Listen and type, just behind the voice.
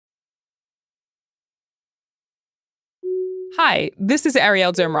Hi, this is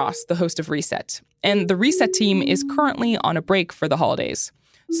Ariel Zermross, the host of Reset, and the Reset team is currently on a break for the holidays.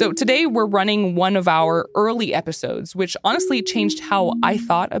 So today we're running one of our early episodes, which honestly changed how I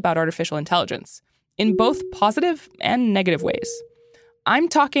thought about artificial intelligence, in both positive and negative ways. I'm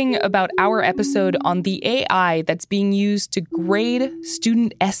talking about our episode on the AI that's being used to grade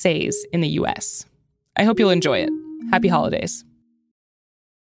student essays in the US. I hope you'll enjoy it. Happy holidays.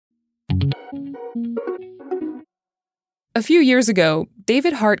 A few years ago,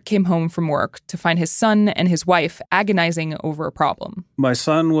 David Hart came home from work to find his son and his wife agonizing over a problem. My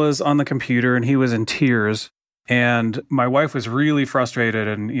son was on the computer and he was in tears. And my wife was really frustrated.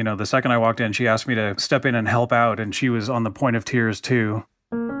 And, the second I walked in, she asked me to step in and help out. And she was on the point of tears, too.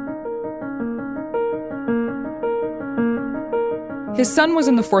 His son was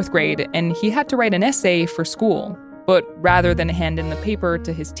in the 4th grade, and he had to write an essay for school. But rather than hand in the paper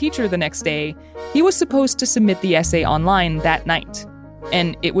to his teacher the next day, he was supposed to submit the essay online that night.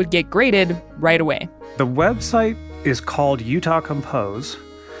 And it would get graded right away. The website is called Utah Compose.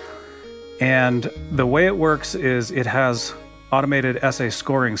 And the way it works is it has automated essay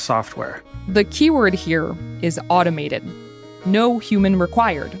scoring software. The keyword here is automated. No human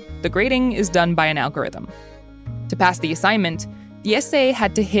required. The grading is done by an algorithm. To pass the assignment, the essay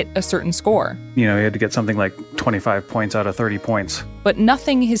had to hit a certain score. He had to get something like 25 points out of 30 points. But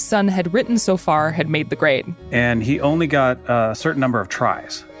nothing his son had written so far had made the grade. And he only got a certain number of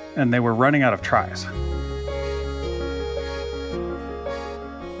tries, and they were running out of tries.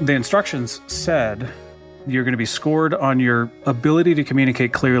 The instructions said you're going to be scored on your ability to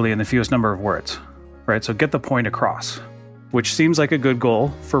communicate clearly in the fewest number of words, right? So get the point across, which seems like a good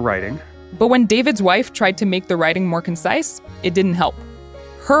goal for writing. But when David's wife tried to make the writing more concise, it didn't help.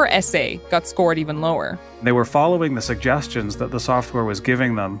 Her essay got scored even lower. They were following the suggestions that the software was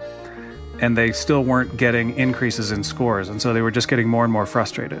giving them, and they still weren't getting increases in scores, and so they were just getting more and more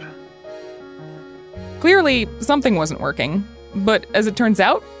frustrated. Clearly, something wasn't working. But as it turns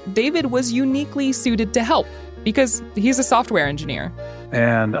out, David was uniquely suited to help, because he's a software engineer.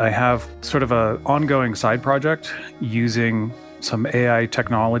 And I have sort of an ongoing side project using some AI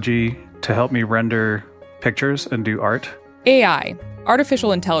technology to help me render pictures and do art. AI,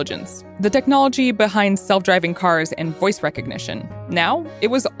 artificial intelligence, the technology behind self-driving cars and voice recognition. Now, it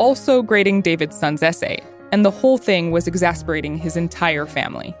was also grading David's son's essay, and the whole thing was exasperating his entire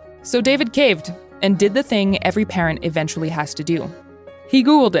family. So David caved and did the thing every parent eventually has to do. He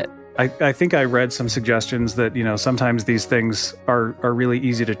Googled it. I think I read some suggestions that, sometimes these things are really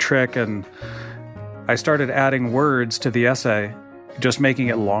easy to trick, and I started adding words to the essay, just making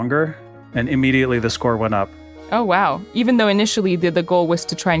it longer, and immediately the score went up. Oh, wow. Even though initially the goal was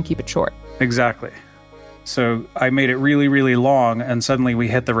to try and keep it short. Exactly. So I made it really, really long, and suddenly we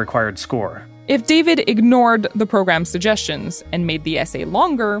hit the required score. If David ignored the program's suggestions and made the essay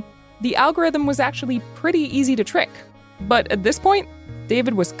longer, the algorithm was actually pretty easy to trick. But at this point,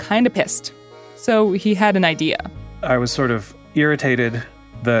 David was kind of pissed. So he had an idea. I was sort of irritated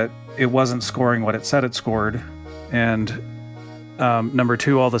that it wasn't scoring what it said it scored. And number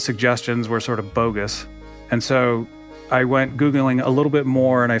 2, all the suggestions were sort of bogus. And so I went Googling a little bit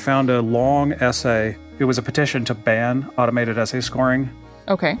more, and I found a long essay. It was a petition to ban automated essay scoring.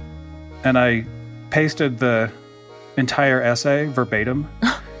 Okay. And I pasted the entire essay verbatim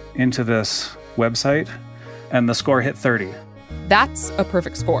into this website, and the score hit 30. That's a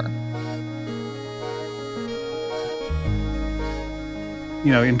perfect score.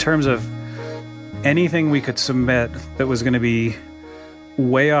 In terms of anything we could submit that was going to be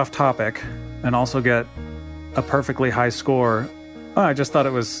way off topic and also get a perfectly high score, I just thought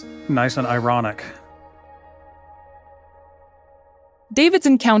it was nice and ironic. David's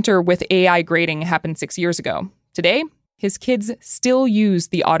encounter with AI grading happened 6 years ago. Today, his kids still use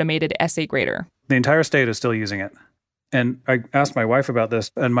the automated essay grader. The entire state is still using it. And I asked my wife about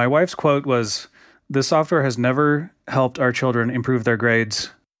this, and my wife's quote was, "This software has never helped our children improve their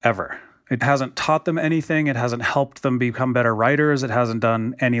grades, ever. It hasn't taught them anything. It hasn't helped them become better writers. It hasn't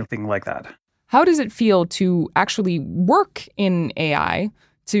done anything like that." How does it feel to actually work in AI,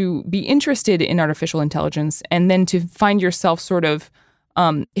 to be interested in artificial intelligence, and then to find yourself sort of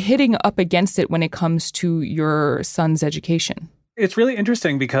hitting up against it when it comes to your son's education? It's really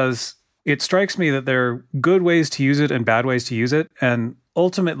interesting because it strikes me that there are good ways to use it and bad ways to use it. And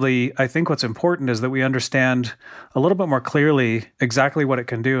ultimately, I think what's important is that we understand a little bit more clearly exactly what it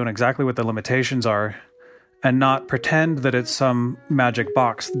can do and exactly what the limitations are, and not pretend that it's some magic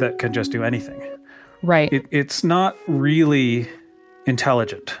box that can just do anything. Right. It's not really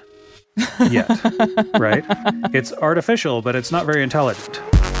intelligent yet, right? It's artificial, but it's not very intelligent.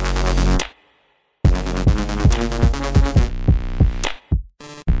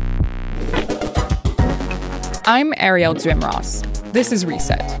 I'm Ariel Zimros. This is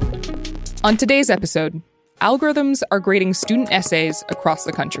Reset. On today's episode, algorithms are grading student essays across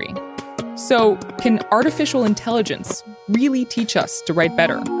the country. So, can artificial intelligence really teach us to write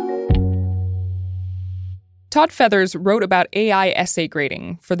better? Todd Feathers wrote about AI essay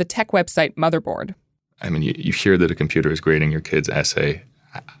grading for the tech website Motherboard. I mean, you hear that a computer is grading your kid's essay.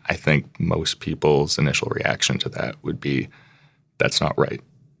 I think most people's initial reaction to that would be, that's not right.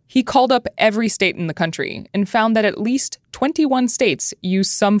 He called up every state in the country and found that at least 21 states use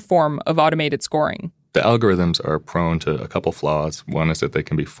some form of automated scoring. The algorithms are prone to a couple flaws. One is that they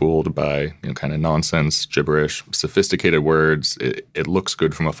can be fooled by kind of nonsense, gibberish, sophisticated words. It looks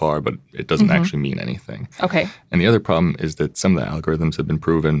good from afar, but it doesn't actually mean anything. Okay. And the other problem is that some of the algorithms have been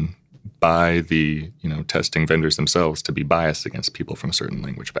proven by the testing vendors themselves to be biased against people from certain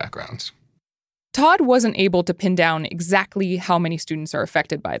language backgrounds. Todd wasn't able to pin down exactly how many students are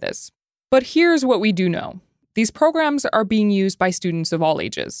affected by this. But here's what we do know. These programs are being used by students of all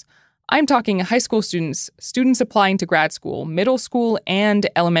ages. I'm talking high school students, students applying to grad school, middle school, and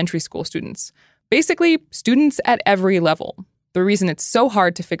elementary school students. Basically, students at every level. The reason it's so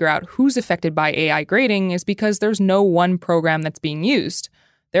hard to figure out who's affected by AI grading is because there's no one program that's being used.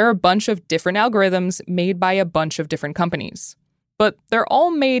 There are a bunch of different algorithms made by a bunch of different companies. But they're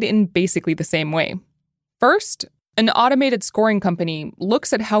all made in basically the same way. First, an automated scoring company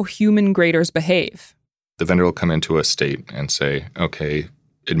looks at how human graders behave. The vendor will come into a state and say, okay,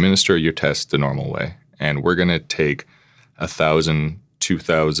 administer your test the normal way, and we're going to take 1,000,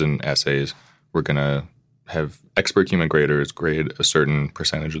 2,000 essays. We're going to have expert human graders grade a certain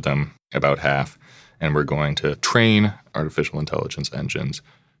percentage of them, about half, and we're going to train artificial intelligence engines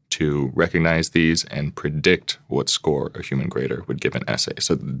to recognize these and predict what score a human grader would give an essay.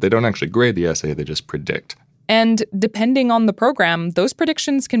 So they don't actually grade the essay, they just predict. And depending on the program, those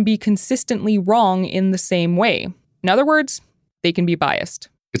predictions can be consistently wrong in the same way. In other words, they can be biased.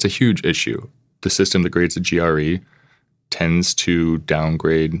 It's a huge issue. The system that grades the GRE tends to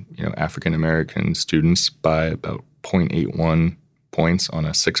downgrade, African-American students by about 0.81 points on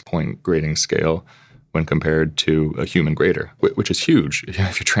a 6-point grading scale when compared to a human grader, which is huge. If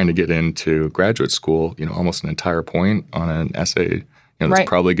you're trying to get into graduate school, almost an entire point on an essay, that's right.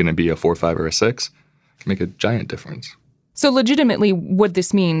 Probably going to be a 4, 5, or a 6, can make a giant difference. So legitimately, what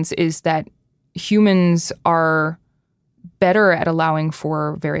this means is that humans are better at allowing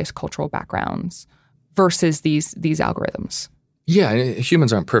for various cultural backgrounds versus these algorithms. Yeah,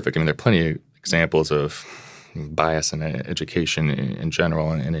 humans aren't perfect. there are plenty of examples of bias in education in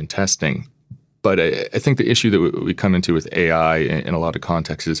general and in testing. But I think the issue that we come into with AI in a lot of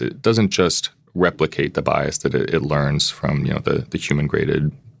contexts is it doesn't just replicate the bias that it learns from the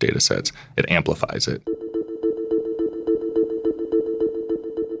human-graded data sets. It amplifies it.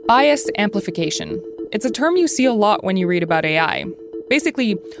 Bias amplification. It's a term you see a lot when you read about AI.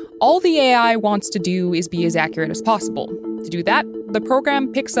 Basically, all the AI wants to do is be as accurate as possible. To do that, the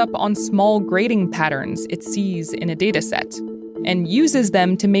program picks up on small grading patterns it sees in a data set and uses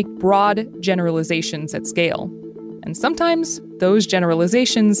them to make broad generalizations at scale. And sometimes those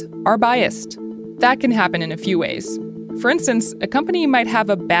generalizations are biased. That can happen in a few ways. For instance, a company might have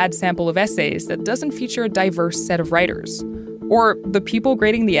a bad sample of essays that doesn't feature a diverse set of writers. Or the people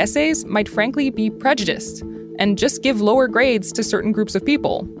grading the essays might frankly be prejudiced and just give lower grades to certain groups of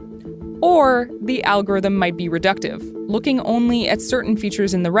people. Or the algorithm might be reductive, looking only at certain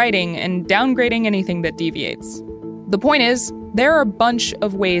features in the writing and downgrading anything that deviates. The point is, there are a bunch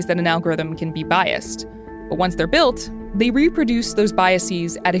of ways that an algorithm can be biased. But once they're built, they reproduce those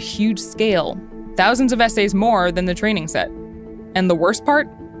biases at a huge scale, thousands of essays more than the training set. And the worst part?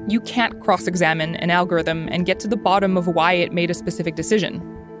 You can't cross-examine an algorithm and get to the bottom of why it made a specific decision.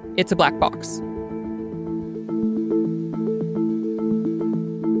 It's a black box.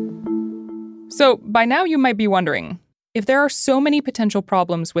 So by now you might be wondering, if there are so many potential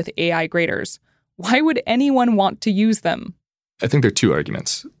problems with AI graders, why would anyone want to use them? I think there are two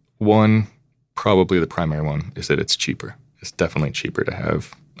arguments. One, probably the primary one, is that it's cheaper. It's definitely cheaper to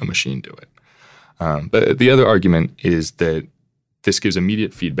have a machine do it. But the other argument is that this gives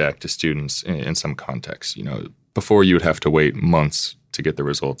immediate feedback to students in some contexts. Before you would have to wait months to get the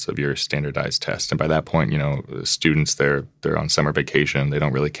results of your standardized test. And by that point, students, they're on summer vacation. They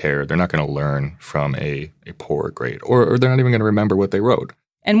don't really care. They're not going to learn from a poor grade, or they're not even going to remember what they wrote.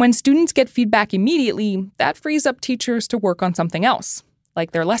 And when students get feedback immediately, that frees up teachers to work on something else,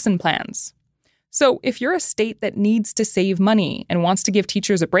 like their lesson plans. So if you're a state that needs to save money and wants to give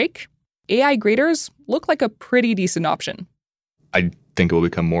teachers a break, AI graders look like a pretty decent option. I think it will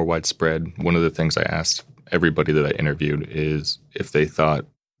become more widespread. One of the things I asked everybody that I interviewed is if they thought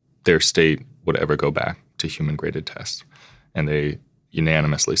their state would ever go back to human-graded tests. And they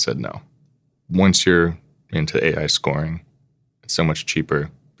unanimously said no. Once you're into AI scoring, it's so much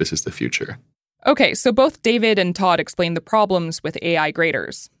cheaper. This is the future. Okay, so both David and Todd explained the problems with AI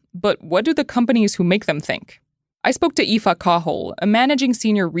graders. But what do the companies who make them think? I spoke to Aoife Cahill, a managing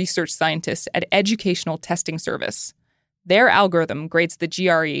senior research scientist at Educational Testing Service. Their algorithm grades the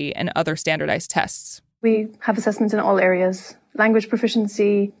GRE and other standardized tests. We have assessments in all areas: language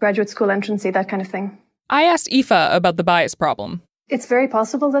proficiency, graduate school entrancy, that kind of thing. I asked Aoife about the bias problem. It's very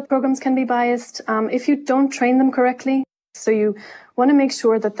possible that programs can be biased if you don't train them correctly. So you want to make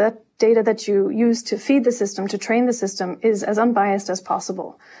sure that that data that you use to feed the system, to train the system, is as unbiased as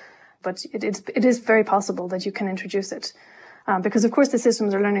possible. But it is very possible that you can introduce it. Because, of course, the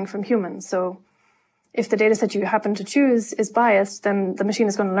systems are learning from humans. So if the data set you happen to choose is biased, then the machine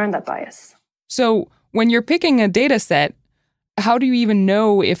is going to learn that bias. So when you're picking a data set, how do you even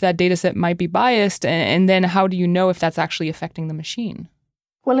know if that data set might be biased? And then how do you know if that's actually affecting the machine?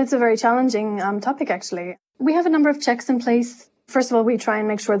 Well, it's a very challenging topic, actually. We have a number of checks in place. First of all, we try and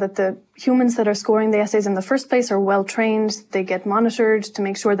make sure that the humans that are scoring the essays in the first place are well trained. They get monitored to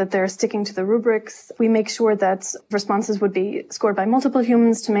make sure that they're sticking to the rubrics. We make sure that responses would be scored by multiple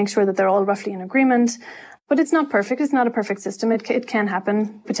humans to make sure that they're all roughly in agreement. But it's not perfect. It's not a perfect system. It can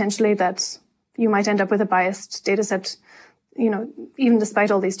happen, potentially, that you might end up with a biased data set, even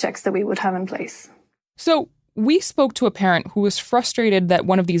despite all these checks that we would have in place. So we spoke to a parent who was frustrated that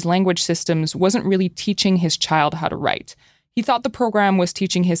one of these language systems wasn't really teaching his child how to write. He thought the program was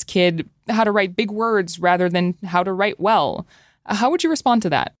teaching his kid how to write big words rather than how to write well. How would you respond to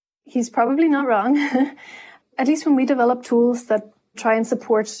that? He's probably not wrong. At least when we develop tools that try and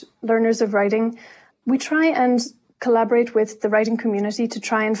support learners of writing, we try and collaborate with the writing community to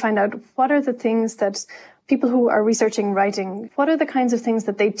try and find out what are the things that people who are researching writing, what are the kinds of things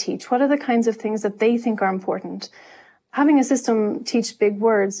that they teach? What are the kinds of things that they think are important? Having a system teach big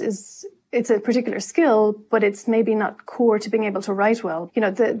words it's a particular skill, but it's maybe not core to being able to write well.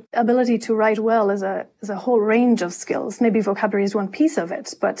 The ability to write well is a whole range of skills. Maybe vocabulary is one piece of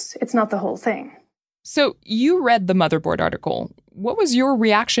it, but it's not the whole thing. So you read the Motherboard article. What was your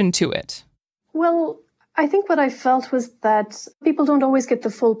reaction to it? Well, I think what I felt was that people don't always get the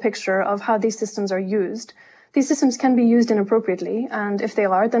full picture of how these systems are used. These systems can be used inappropriately, and if they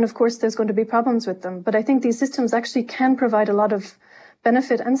are, then of course there's going to be problems with them. But I think these systems actually can provide a lot of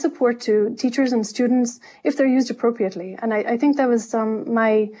benefit and support to teachers and students if they're used appropriately. And I think that was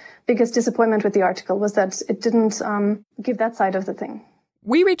my biggest disappointment with the article, was that it didn't give that side of the thing.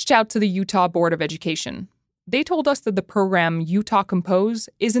 We reached out to the Utah Board of Education. They told us that the program Utah Compose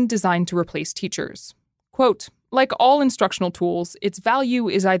isn't designed to replace teachers. Quote, like all instructional tools, its value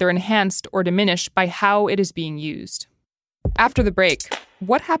is either enhanced or diminished by how it is being used. After the break,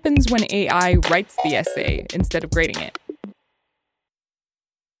 what happens when AI writes the essay instead of grading it?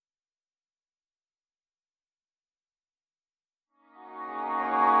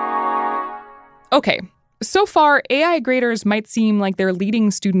 Okay, so far, AI graders might seem like they're leading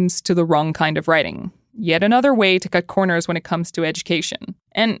students to the wrong kind of writing. Yet another way to cut corners when it comes to education.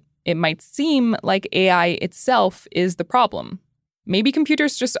 And it might seem like AI itself is the problem. Maybe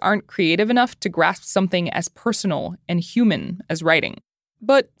computers just aren't creative enough to grasp something as personal and human as writing.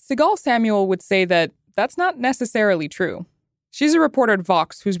 But Sigal Samuel would say that that's not necessarily true. She's a reporter at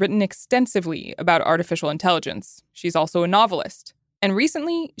Vox who's written extensively about artificial intelligence. She's also a novelist. And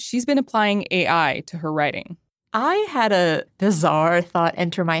recently, she's been applying AI to her writing. I had a bizarre thought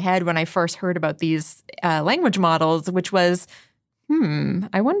enter my head when I first heard about these language models, which was,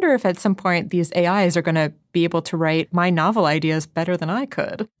 I wonder if at some point these AIs are going to be able to write my novel ideas better than I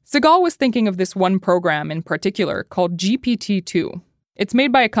could. Sigal was thinking of this one program in particular called GPT-2. It's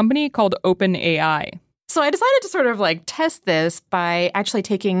made by a company called OpenAI. So I decided to sort of test this by actually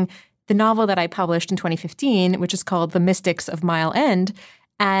taking the novel that I published in 2015, which is called The Mystics of Mile End,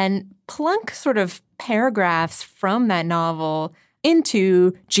 and plunk sort of paragraphs from that novel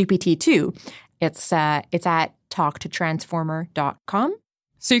into GPT-2. It's at talktotransformer.com.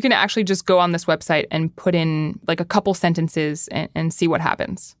 So you can actually just go on this website and put in a couple sentences and see what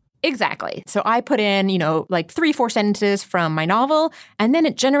happens. Exactly. So I put in, 3-4 sentences from my novel, and then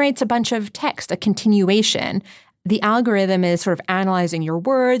it generates a bunch of text, a continuation. The algorithm is sort of analyzing your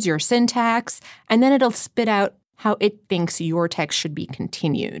words, your syntax, and then it'll spit out how it thinks your text should be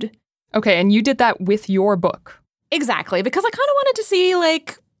continued. Okay, and you did that with your book. Exactly, because I kind of wanted to see,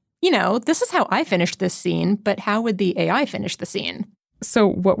 this is how I finished this scene, but how would the AI finish the scene? So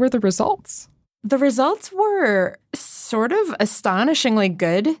what were the results? The results were sort of astonishingly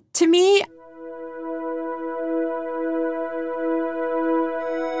good to me.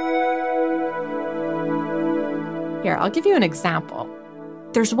 Here, I'll give you an example.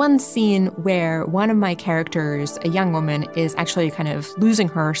 There's one scene where one of my characters, a young woman, is actually kind of losing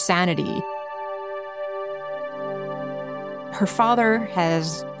her sanity. Her father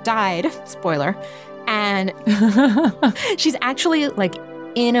has died, spoiler, and she's actually like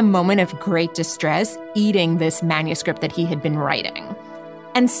in a moment of great distress eating this manuscript that he had been writing.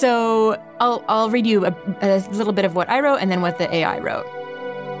 And so I'll read you a little bit of what I wrote and then what the AI wrote.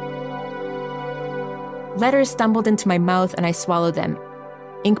 Letters stumbled into my mouth and I swallowed them.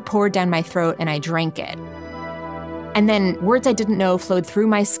 Ink poured down my throat and I drank it. And then words I didn't know flowed through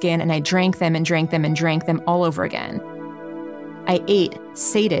my skin and I drank them and drank them and drank them all over again. I ate,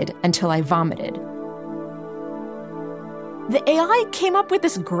 sated, until I vomited. The AI came up with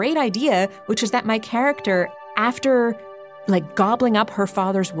this great idea, which is that my character, after like gobbling up her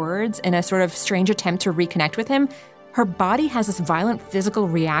father's words in a sort of strange attempt to reconnect with him, her body has this violent physical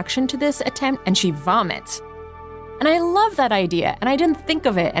reaction to this attempt and she vomits. And I love that idea, and I didn't think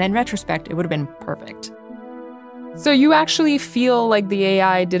of it, and in retrospect, it would have been perfect. So you actually feel like the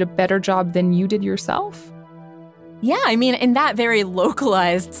AI did a better job than you did yourself? Yeah, I mean, in that very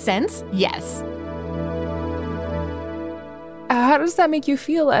localized sense, yes. How does that make you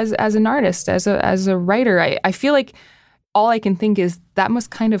feel as an artist, as a writer? I feel like all I can think is that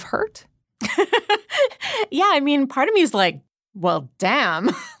must kind of hurt. Yeah, I mean, part of me is like, well, damn.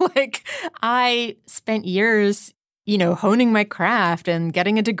 Like, I spent years, honing my craft and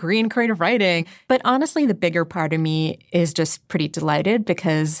getting a degree in creative writing. But honestly, the bigger part of me is just pretty delighted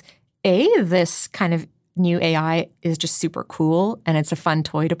because A, this kind of new AI is just super cool and it's a fun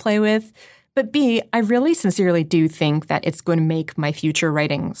toy to play with. But B, I really sincerely do think that it's going to make my future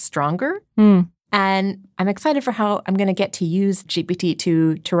writing stronger. And I'm excited for how I'm going to get to use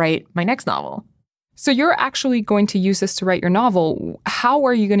GPT to write my next novel. So you're actually going to use this to write your novel. How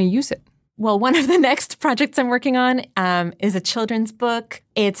are you going to use it? Well, one of the next projects I'm working on is a children's book.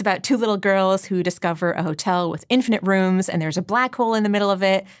 It's about two little girls who discover a hotel with infinite rooms, and there's a black hole in the middle of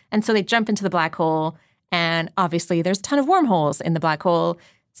it. And so they jump into the black hole, and obviously there's a ton of wormholes in the black hole,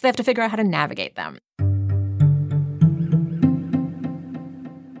 so they have to figure out how to navigate them.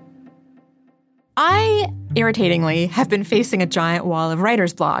 I, irritatingly, have been facing a giant wall of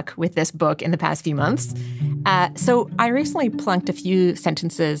writer's block with this book in the past few months. So I recently plunked a few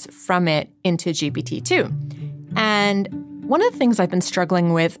sentences from it into GPT-2. And one of the things I've been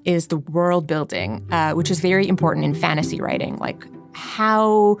struggling with is the world building, which is very important in fantasy writing. Like,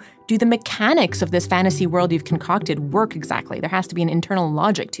 how do the mechanics of this fantasy world you've concocted work exactly? There has to be an internal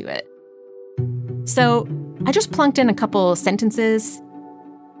logic to it. So I just plunked in a couple sentences.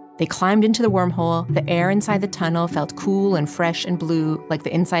 They climbed into the wormhole. The air inside the tunnel felt cool and fresh and blue, like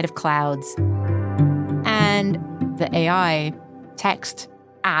the inside of clouds. And the AI text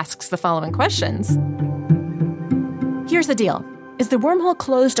asks the following questions. Here's the deal. Is the wormhole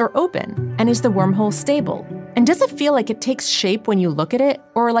closed or open? And is the wormhole stable? And does it feel like it takes shape when you look at it?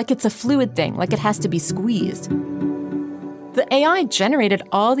 Or like it's a fluid thing, like it has to be squeezed? The AI generated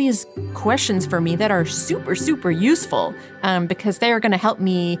all these questions for me that are super, super useful because they are going to help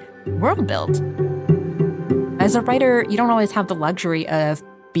me world build. As a writer, you don't always have the luxury of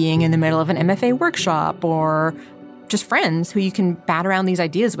being in the middle of an MFA workshop or just friends who you can bat around these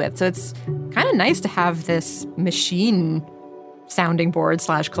ideas with. So it's kind of nice to have this machine sounding board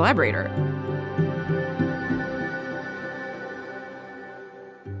 / collaborator.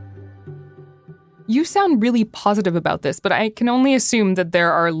 You sound really positive about this, but I can only assume that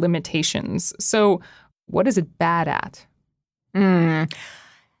there are limitations. So what is it bad at?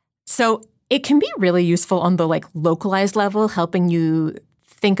 So it can be really useful on the localized level, helping you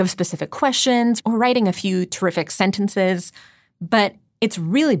think of specific questions or writing a few terrific sentences. But it's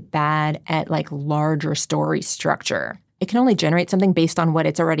really bad at larger story structure. It can only generate something based on what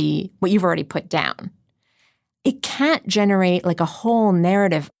you've already put down. It can't generate a whole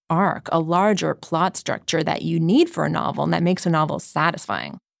narrative arc, a larger plot structure that you need for a novel and that makes a novel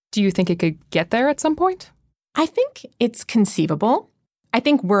satisfying. Do you think it could get there at some point? I think it's conceivable. I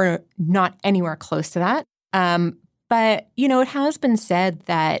think we're not anywhere close to that. But, it has been said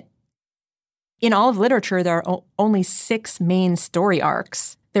that in all of literature, there are only 6 main story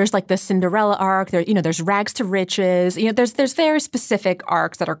arcs. There's the Cinderella arc, there's rags to riches. There's very specific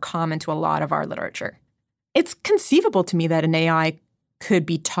arcs that are common to a lot of our literature. It's conceivable to me that an AI could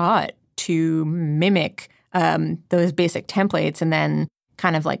be taught to mimic those basic templates and then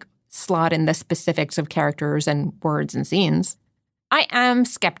kind of slot in the specifics of characters and words and scenes. I am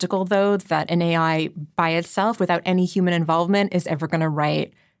skeptical, though, that an AI by itself, without any human involvement, is ever going to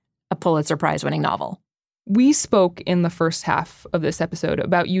write a Pulitzer Prize-winning novel. We spoke in the first half of this episode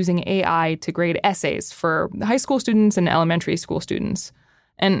about using AI to grade essays for high school students and elementary school students.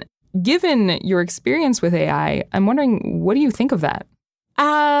 And given your experience with AI, I'm wondering, what do you think of that?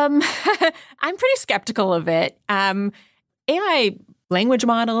 I'm pretty skeptical of it. AI language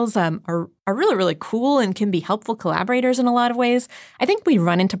models are really, really cool and can be helpful collaborators in a lot of ways. I think we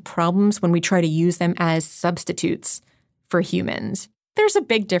run into problems when we try to use them as substitutes for humans. There's a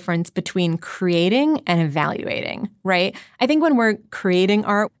big difference between creating and evaluating, right? I think when we're creating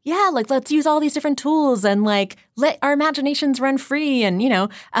art, let's use all these different tools and let our imaginations run free. And,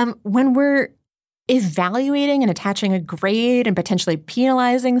 when we're evaluating and attaching a grade and potentially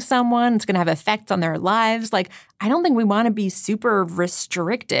penalizing someone, it's going to have effects on their lives. I don't think we want to be super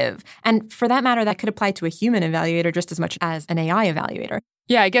restrictive. And for that matter, that could apply to a human evaluator just as much as an AI evaluator.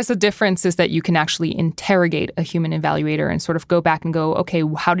 Yeah, I guess the difference is that you can actually interrogate a human evaluator and sort of go back and go, okay,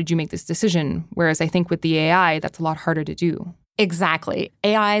 how did you make this decision? Whereas I think with the AI, that's a lot harder to do. Exactly.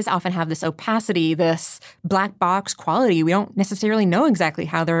 AIs often have this opacity, this black box quality. We don't necessarily know exactly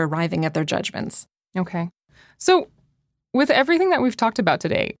how they're arriving at their judgments. Okay. So with everything that we've talked about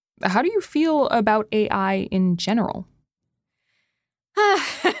today, how do you feel about AI in general?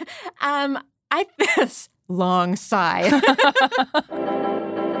 This long sigh.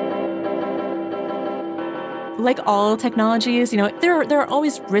 Like all technologies, there are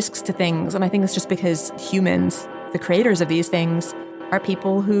always risks to things. And I think it's just because humans, the creators of these things, are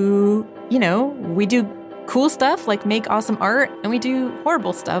people who, we do cool stuff like make awesome art, and we do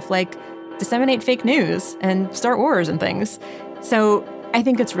horrible stuff like disseminate fake news and start wars and things. So I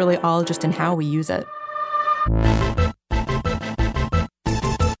think it's really all just in how we use it.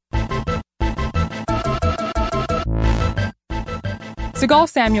 Sigal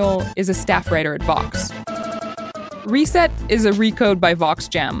Samuel is a staff writer at Vox. Reset is a recode by Vox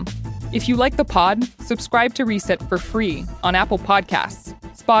Jam. If you like the pod, subscribe to Reset for free on Apple Podcasts,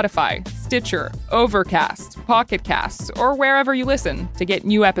 Spotify, Stitcher, Overcast, Pocket Casts, or wherever you listen to get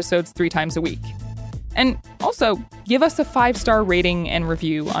new episodes 3 times a week. And also, give us a 5-star rating and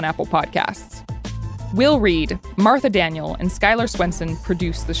review on Apple Podcasts. Will Reed, Martha Daniel, and Skylar Swenson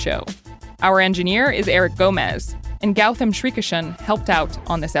produce the show. Our engineer is Eric Gomez, and Gautam Shrikishan helped out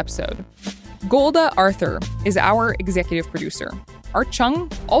on this episode. Golda Arthur is our executive producer. Art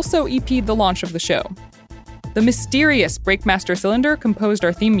Chung also EP'd the launch of the show. The mysterious Breakmaster Cylinder composed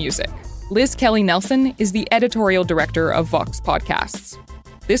our theme music. Liz Kelly Nelson is the editorial director of Vox Podcasts.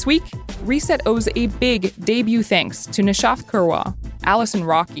 This week, Reset owes a big debut thanks to Nishath Kurwa, Allison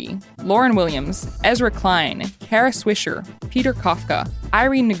Rocky, Lauren Williams, Ezra Klein, Kara Swisher, Peter Kafka,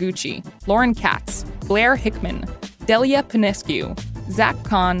 Irene Noguchi, Lauren Katz, Blair Hickman, Delia Pinescu, Zach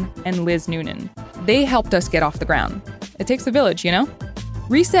Kahn, and Liz Noonan. They helped us get off the ground. It takes a village,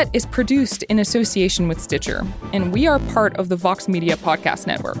 Reset is produced in association with Stitcher, and we are part of the Vox Media Podcast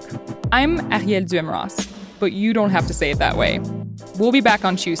Network. I'm Ariel Duemras, but you don't have to say it that way. We'll be back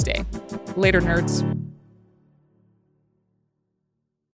on Tuesday. Later, nerds.